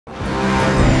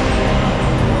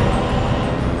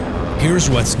Here's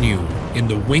what's new in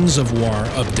the Wings of War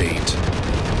update.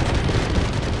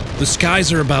 The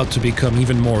skies are about to become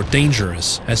even more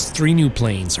dangerous as 3 new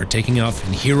planes are taking off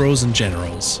in Heroes and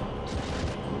Generals.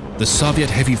 The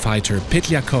Soviet heavy fighter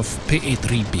Petljakov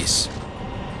PE-3 bis.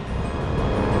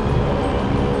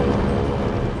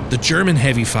 The German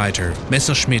heavy fighter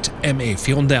Messerschmitt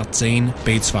Me-410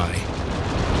 B2.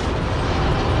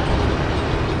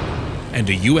 And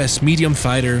the US medium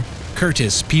fighter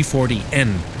Curtiss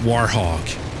P-40N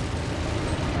Warhawk.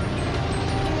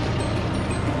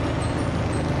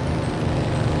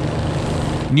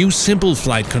 New simple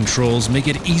flight controls make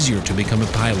it easier to become a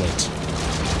pilot.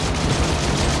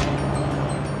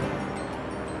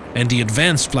 And the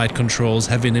advanced flight controls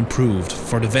have been improved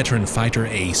for the veteran fighter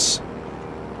ace.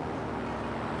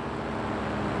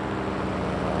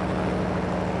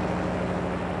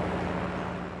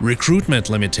 Recruitment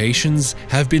limitations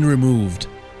have been removed.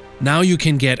 Now you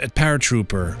can get a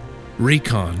Paratrooper,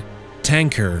 Recon,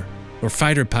 Tanker or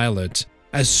Fighter Pilot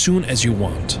as soon as you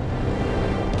want.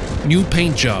 New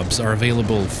paint jobs are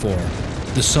available for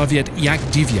the Soviet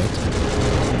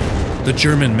Yak-9B, the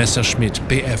German Messerschmitt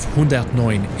Bf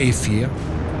 109 E4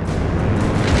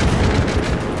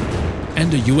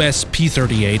 and the US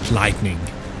P-38 Lightning.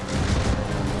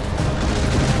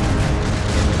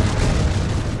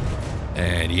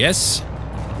 And yes,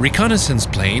 reconnaissance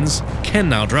planes can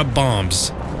now drop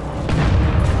bombs.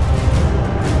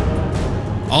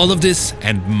 All of this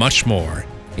and much more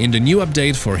in the new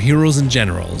update for Heroes and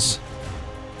Generals.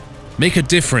 Make a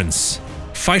difference.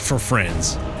 Fight for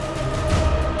friends.